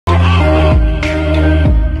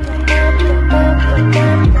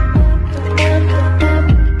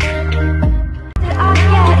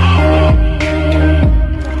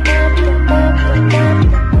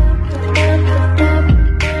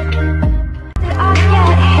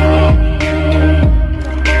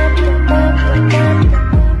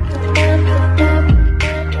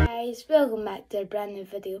brand new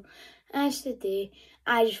video. As today,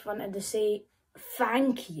 I just wanted to say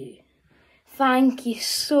thank you. Thank you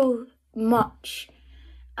so much.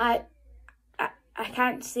 I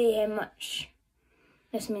can't say how much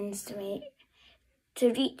this means to me.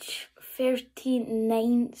 To reach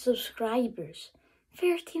 39 subscribers.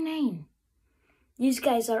 39. You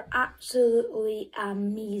guys are absolutely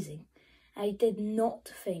amazing. I did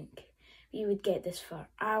not think we would get this far.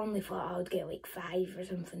 I only thought I would get like 5 or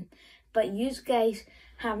something. But you guys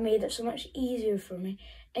have made it so much easier for me.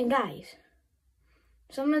 And guys,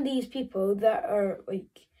 some of these people that are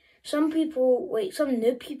like, some new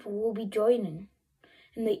people will be joining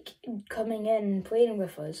and like coming in and playing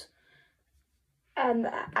with us. And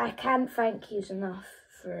I can't thank you enough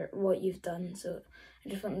for what you've done. So I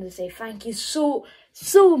just wanted to say thank you so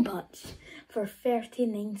much for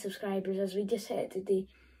 39 subscribers as we just hit it today.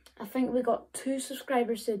 I think we got 2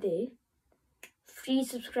 subscribers today, 3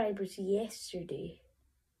 subscribers yesterday,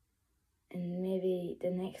 and maybe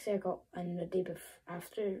the next day I got, and the day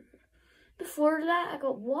before that I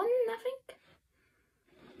got 1, I think.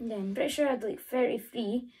 And then I'm pretty sure I had like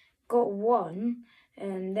 33, got 1,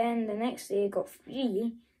 and then the next day I got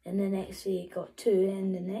 3, and the next day I got 2,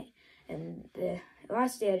 and the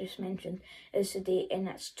last day I just mentioned is today, and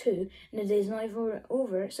that's 2, and the day's not even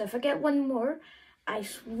over. So if I get 1 more, I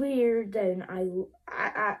swear down,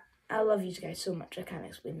 I love you guys so much. I can't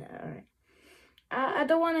explain that. Alright, I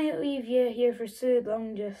don't want to leave you here for so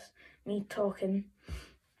long, just me talking.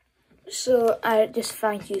 So I just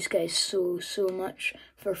thank you guys so much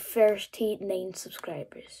for 39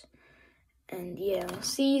 subscribers. And yeah, I'll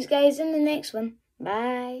see you guys in the next one.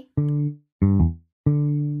 Bye.